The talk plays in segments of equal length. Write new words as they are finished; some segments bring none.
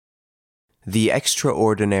The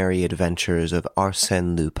Extraordinary Adventures of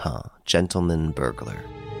Arsène Lupin, Gentleman Burglar.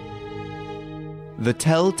 The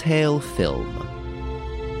Telltale Film.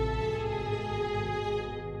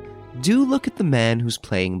 "Do look at the man who's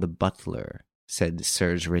playing the butler," said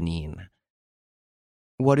Serge Renin.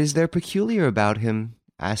 "What is there peculiar about him?"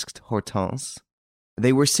 asked Hortense.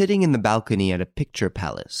 They were sitting in the balcony at a picture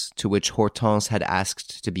palace, to which Hortense had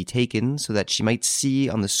asked to be taken so that she might see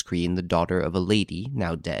on the screen the daughter of a lady,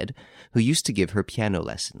 now dead, who used to give her piano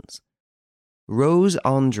lessons. Rose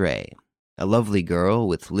André, a lovely girl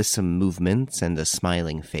with lissom movements and a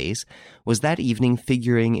smiling face, was that evening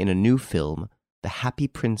figuring in a new film, The Happy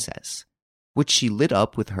Princess, which she lit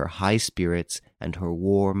up with her high spirits and her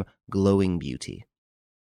warm, glowing beauty.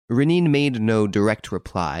 Renin made no direct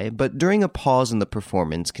reply, but during a pause in the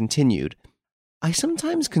performance continued, "I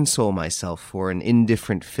sometimes console myself for an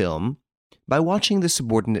indifferent film by watching the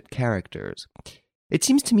subordinate characters. It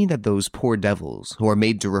seems to me that those poor devils, who are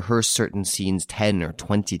made to rehearse certain scenes 10 or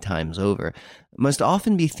 20 times over, must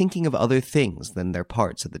often be thinking of other things than their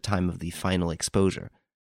parts at the time of the final exposure.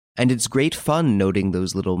 And it's great fun noting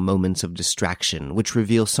those little moments of distraction which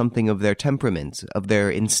reveal something of their temperament, of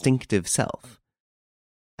their instinctive self.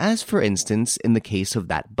 As, for instance, in the case of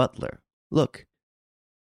that butler. Look."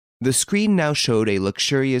 The screen now showed a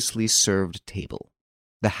luxuriously served table.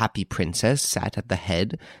 The happy princess sat at the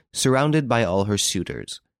head, surrounded by all her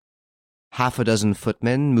suitors. Half a dozen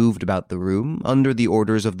footmen moved about the room under the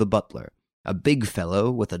orders of the butler, a big fellow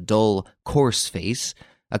with a dull, coarse face,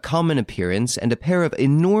 a common appearance, and a pair of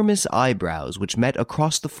enormous eyebrows which met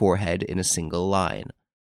across the forehead in a single line.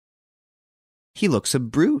 "He looks a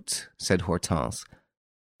brute," said Hortense.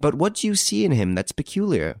 "But what do you see in him that's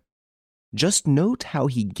peculiar? Just note how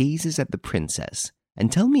he gazes at the princess,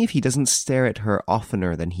 and tell me if he doesn't stare at her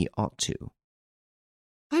oftener than he ought to."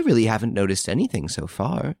 "I really haven't noticed anything so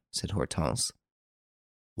far," said Hortense.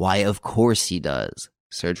 "Why, of course he does,"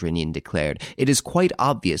 Serge Renin declared. "It is quite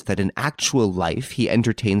obvious that in actual life he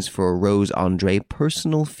entertains for Rose André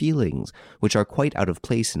personal feelings, which are quite out of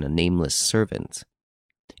place in a nameless servant.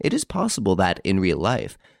 It is possible that, in real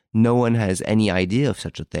life, no one has any idea of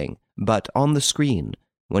such a thing, but on the screen,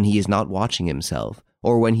 when he is not watching himself,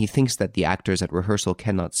 or when he thinks that the actors at rehearsal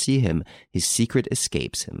cannot see him, his secret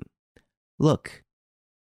escapes him. Look."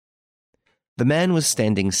 The man was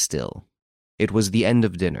standing still. It was the end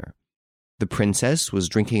of dinner. The princess was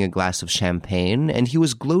drinking a glass of champagne, and he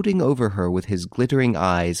was gloating over her with his glittering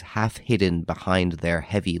eyes half hidden behind their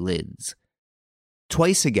heavy lids.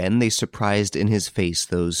 Twice again they surprised in his face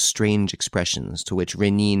those strange expressions to which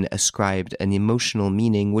Renin ascribed an emotional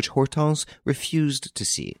meaning which Hortense refused to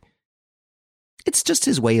see. "It's just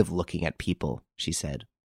his way of looking at people," she said.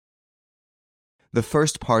 The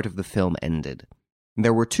first part of the film ended.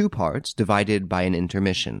 There were two parts, divided by an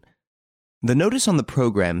intermission. The notice on the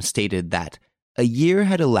program stated that a year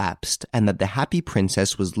had elapsed and that the happy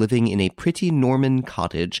princess was living in a pretty Norman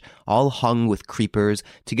cottage, all hung with creepers,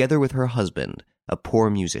 together with her husband, a poor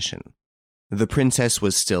musician. The princess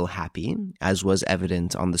was still happy, as was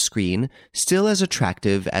evident on the screen, still as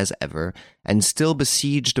attractive as ever, and still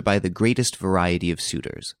besieged by the greatest variety of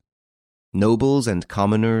suitors. Nobles and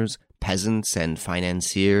commoners, peasants and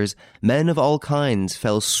financiers, men of all kinds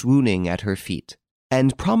fell swooning at her feet,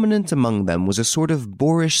 and prominent among them was a sort of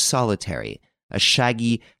boorish solitary, a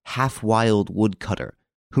shaggy, half-wild woodcutter,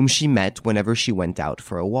 whom she met whenever she went out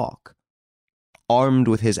for a walk. Armed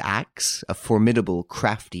with his axe, a formidable,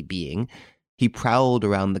 crafty being, he prowled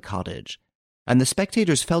around the cottage, and the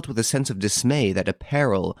spectators felt with a sense of dismay that a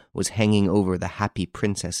peril was hanging over the happy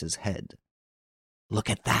princess's head. "Look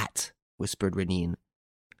at that," whispered Renin.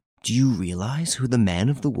 "Do you realize who the man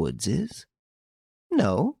of the woods is?"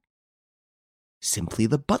 "No." "Simply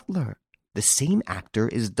the butler. The same actor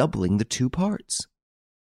is doubling the two parts."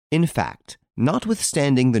 In fact,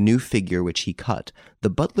 notwithstanding the new figure which he cut, the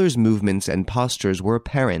butler's movements and postures were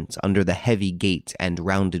apparent under the heavy gait and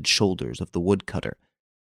rounded shoulders of the woodcutter,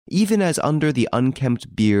 even as under the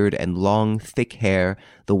unkempt beard and long, thick hair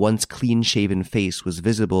the once clean-shaven face was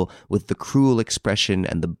visible with the cruel expression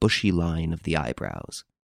and the bushy line of the eyebrows.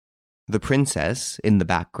 The princess, in the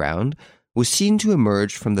background, was seen to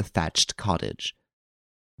emerge from the thatched cottage.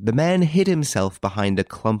 The man hid himself behind a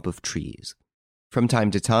clump of trees. From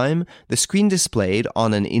time to time, the screen displayed,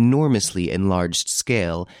 on an enormously enlarged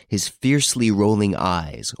scale, his fiercely rolling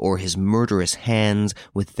eyes or his murderous hands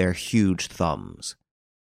with their huge thumbs.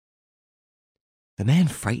 "The man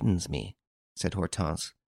frightens me," said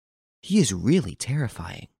Hortense. "He is really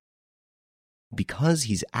terrifying." "Because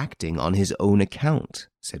he's acting on his own account,"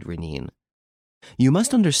 said Renin. You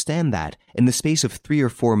must understand that, in the space of 3 or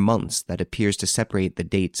 4 months that appears to separate the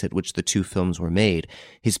dates at which the 2 films were made,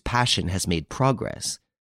 his passion has made progress.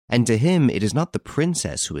 And to him it is not the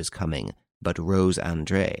princess who is coming, but Rose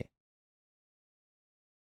André.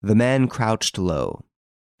 The man crouched low.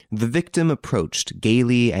 The victim approached,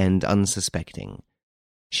 gaily and unsuspecting.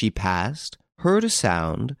 She passed, heard a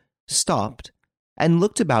sound, stopped, and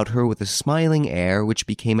looked about her with a smiling air which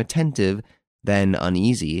became attentive, then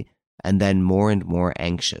uneasy, and then more and more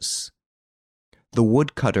anxious. The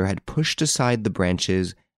woodcutter had pushed aside the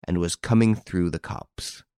branches and was coming through the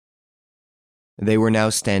copse. They were now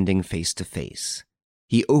standing face to face.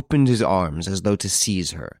 He opened his arms as though to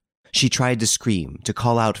seize her. She tried to scream, to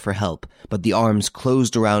call out for help, but the arms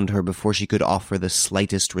closed around her before she could offer the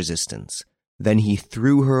slightest resistance. Then he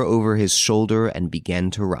threw her over his shoulder and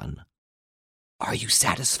began to run. "Are you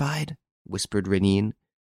satisfied?" whispered Renine.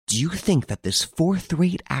 "Do you think that this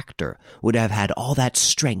fourth-rate actor would have had all that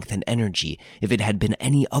strength and energy if it had been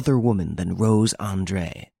any other woman than Rose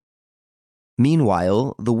André?"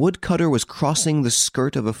 Meanwhile, the woodcutter was crossing the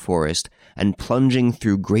skirt of a forest and plunging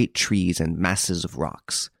through great trees and masses of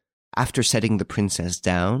rocks. After setting the princess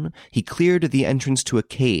down, he cleared the entrance to a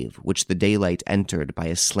cave which the daylight entered by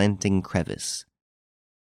a slanting crevice.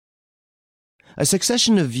 A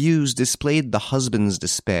succession of views displayed the husband's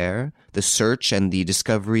despair, the search and the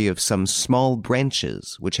discovery of some small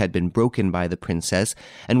branches which had been broken by the princess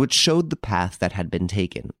and which showed the path that had been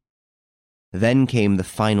taken. Then came the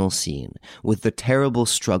final scene, with the terrible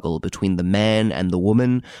struggle between the man and the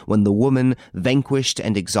woman, when the woman, vanquished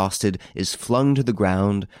and exhausted, is flung to the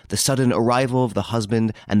ground, the sudden arrival of the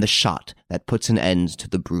husband, and the shot that puts an end to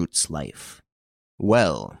the brute's life.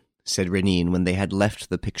 "Well," said Renine when they had left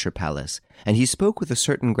the picture palace, and he spoke with a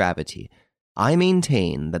certain gravity, "I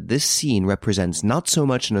maintain that this scene represents not so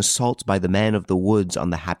much an assault by the man of the woods on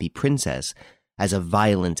the happy princess, as a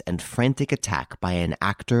violent and frantic attack by an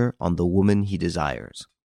actor on the woman he desires.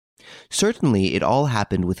 Certainly it all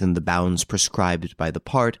happened within the bounds prescribed by the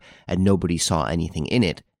part, and nobody saw anything in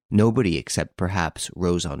it, nobody except perhaps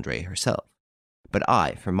Rose André herself. But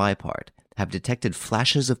I, for my part, have detected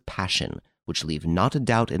flashes of passion which leave not a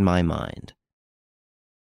doubt in my mind.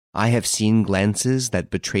 I have seen glances that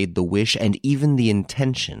betrayed the wish and even the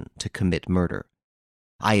intention to commit murder.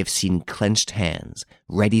 I have seen clenched hands,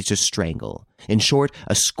 ready to strangle. In short,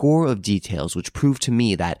 a score of details which proved to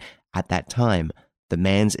me that, at that time, the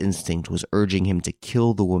man's instinct was urging him to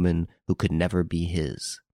kill the woman who could never be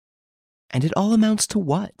his. And it all amounts to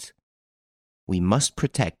what? We must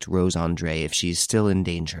protect Rose André if she is still in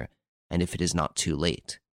danger, and if it is not too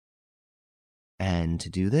late. And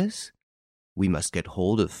to do this, we must get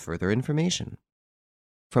hold of further information.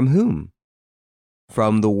 From whom?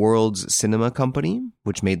 From the World's Cinema Company,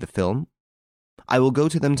 which made the film. I will go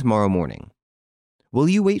to them tomorrow morning. Will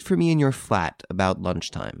you wait for me in your flat about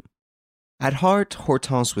lunchtime? At heart,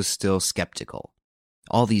 Hortense was still skeptical.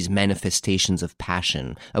 All these manifestations of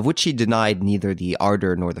passion, of which she denied neither the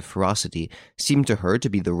ardor nor the ferocity, seemed to her to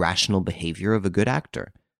be the rational behavior of a good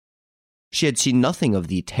actor. She had seen nothing of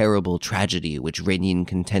the terrible tragedy which Renine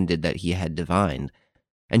contended that he had divined,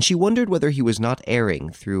 and she wondered whether he was not erring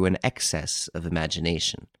through an excess of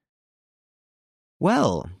imagination.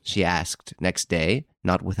 "Well," she asked next day,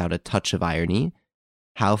 not without a touch of irony,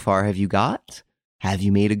 "how far have you got? Have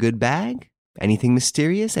you made a good bag? Anything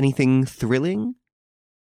mysterious? Anything thrilling?"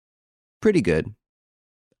 "Pretty good."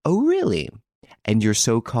 "Oh, really? And your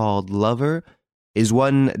so-called lover is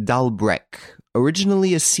one Dalbrec,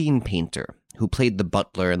 originally a scene painter, who played the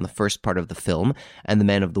butler in the first part of the film and the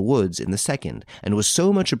man of the woods in the second, and was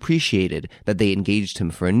so much appreciated that they engaged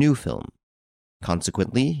him for a new film.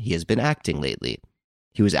 Consequently, he has been acting lately.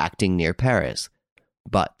 He was acting near Paris.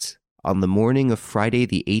 But, on the morning of Friday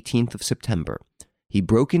the 18th of September, he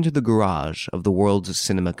broke into the garage of the World's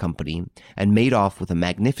Cinema Company and made off with a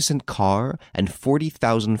magnificent car and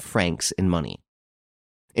 40,000 francs in money.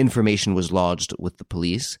 Information was lodged with the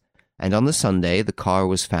police, and on the Sunday the car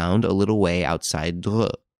was found a little way outside Dreux.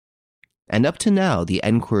 And up to now the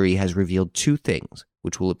enquiry has revealed 2 things,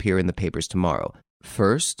 which will appear in the papers tomorrow.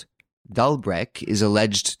 First, Dalbrec is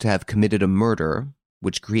alleged to have committed a murder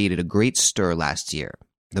which created a great stir last year,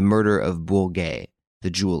 the murder of Bourget, the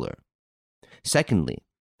jeweler. Secondly,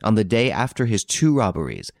 on the day after his 2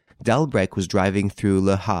 robberies, Dalbrec was driving through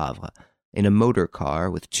Le Havre in a motor car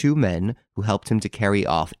with 2 men who helped him to carry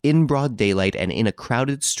off, in broad daylight and in a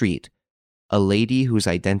crowded street, a lady whose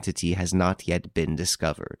identity has not yet been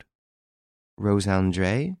discovered. "Rose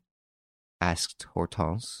André?" asked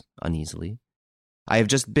Hortense uneasily. "I have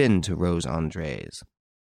just been to Rose André's.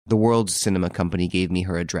 The World's Cinema Company gave me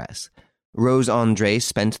her address. Rose André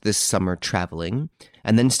spent this summer traveling,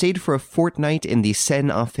 and then stayed for a fortnight in the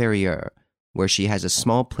Seine-Inférieure, where she has a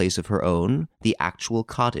small place of her own, the actual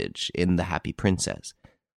cottage in The Happy Princess.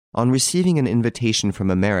 On receiving an invitation from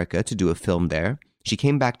America to do a film there, she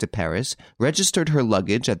came back to Paris, registered her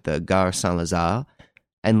luggage at the Gare Saint-Lazare,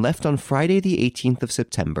 and left on Friday the 18th of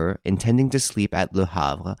September, intending to sleep at Le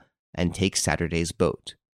Havre and take Saturday's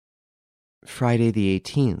boat. Friday the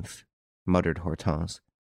 18th, muttered Hortense.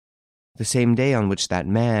 The same day on which that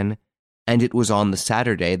man, and it was on the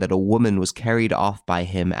Saturday that a woman was carried off by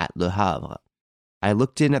him at Le Havre. I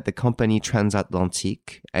looked in at the Compagnie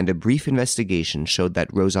Transatlantique, and a brief investigation showed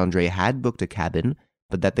that Rose André had booked a cabin,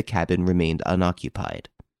 but that the cabin remained unoccupied.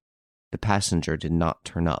 The passenger did not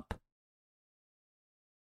turn up.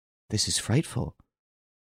 This is frightful.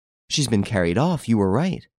 She's been carried off, you were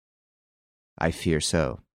right. I fear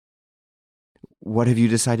so. What have you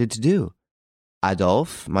decided to do?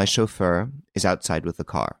 Adolphe, my chauffeur, is outside with the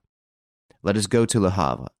car. Let us go to Le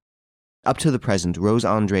Havre. Up to the present, Rose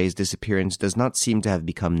André's disappearance does not seem to have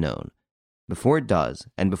become known. Before it does,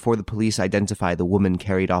 and before the police identify the woman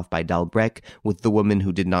carried off by Dalbrec with the woman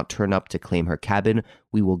who did not turn up to claim her cabin,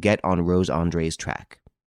 we will get on Rose André's track.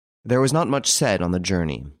 There was not much said on the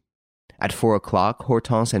journey. At 4 o'clock,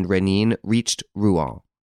 Hortense and Rénine reached Rouen.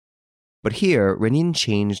 But here, Rénine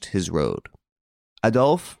changed his road.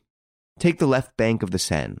 Adolphe, take the left bank of the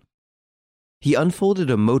Seine. He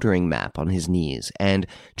unfolded a motoring map on his knees and,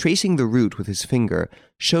 tracing the route with his finger,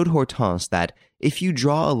 showed Hortense that if you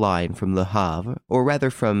draw a line from Le Havre, or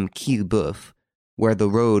rather from Quillebeuf, where the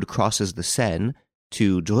road crosses the Seine,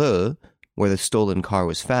 to Dreux, where the stolen car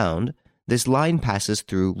was found, this line passes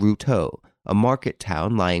through Routot, a market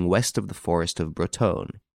town lying west of the forest of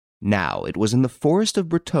Bretonne. Now, it was in the forest of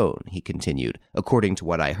Bretonne, he continued, according to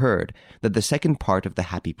what I heard, that the second part of The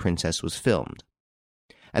Happy Princess was filmed.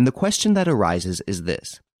 And the question that arises is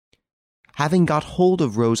this. Having got hold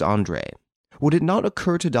of Rose André, would it not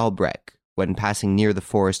occur to Dalbrec, when passing near the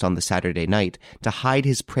forest on the Saturday night, to hide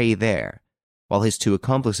his prey there, while his two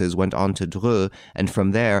accomplices went on to Dreux and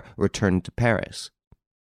from there returned to Paris?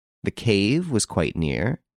 The cave was quite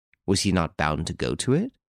near. Was he not bound to go to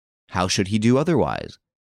it? How should he do otherwise?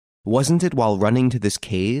 Wasn't it while running to this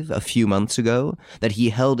cave a few months ago that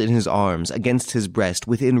he held in his arms, against his breast,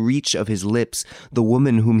 within reach of his lips, the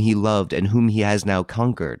woman whom he loved and whom he has now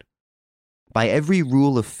conquered? By every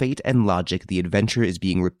rule of fate and logic, the adventure is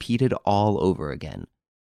being repeated all over again.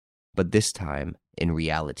 But this time, in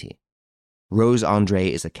reality. Rose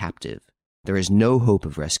André is a captive. There is no hope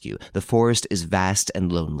of rescue. The forest is vast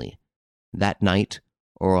and lonely. That night,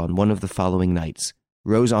 or on one of the following nights,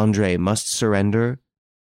 Rose André must surrender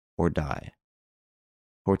or die.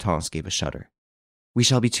 Hortense gave a shudder. We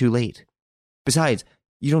shall be too late. Besides,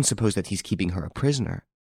 you don't suppose that he's keeping her a prisoner?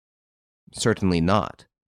 Certainly not.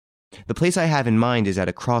 The place I have in mind is at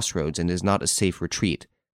a crossroads and is not a safe retreat,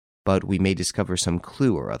 but we may discover some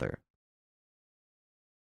clue or other.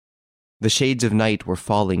 The shades of night were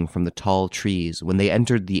falling from the tall trees when they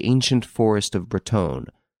entered the ancient forest of Bretonne,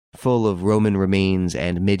 full of Roman remains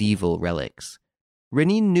and medieval relics.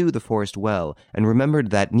 Rénine knew the forest well, and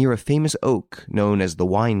remembered that near a famous oak known as the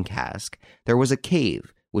Wine Cask, there was a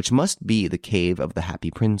cave, which must be the cave of the Happy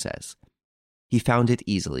Princess. He found it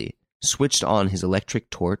easily, switched on his electric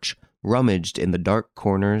torch, rummaged in the dark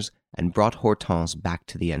corners, and brought Hortense back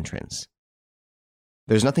to the entrance.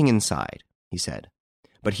 There's nothing inside, he said,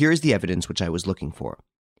 but here is the evidence which I was looking for.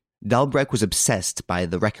 Dalbrec was obsessed by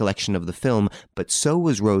the recollection of the film, but so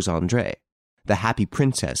was Rose André. The Happy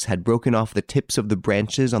Princess had broken off the tips of the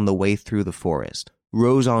branches on the way through the forest.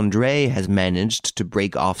 Rose André has managed to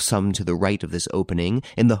break off some to the right of this opening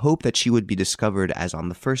in the hope that she would be discovered as on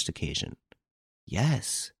the first occasion.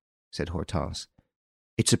 Yes, said Hortense.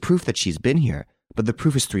 It's a proof that she's been here, but the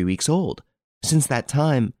proof is 3 weeks old. Since that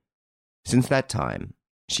time,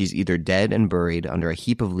 she's either dead and buried under a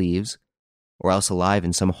heap of leaves, or else alive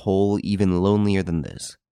in some hole even lonelier than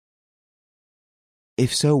this.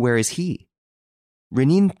 If so, where is he?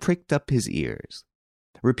 Rénine pricked up his ears.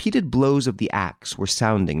 Repeated blows of the axe were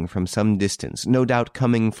sounding from some distance, no doubt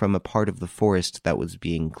coming from a part of the forest that was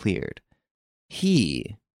being cleared.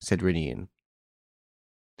 He, said Rénine.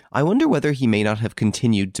 I wonder whether he may not have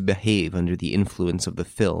continued to behave under the influence of the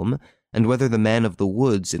film, and whether the man of the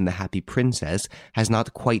woods in The Happy Princess has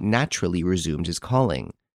not quite naturally resumed his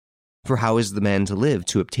calling. For how is the man to live,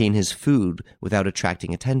 to obtain his food without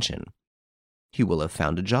attracting attention? He will have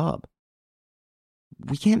found a job.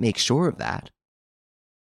 We can't make sure of that.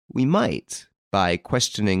 We might, by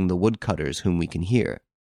questioning the woodcutters whom we can hear.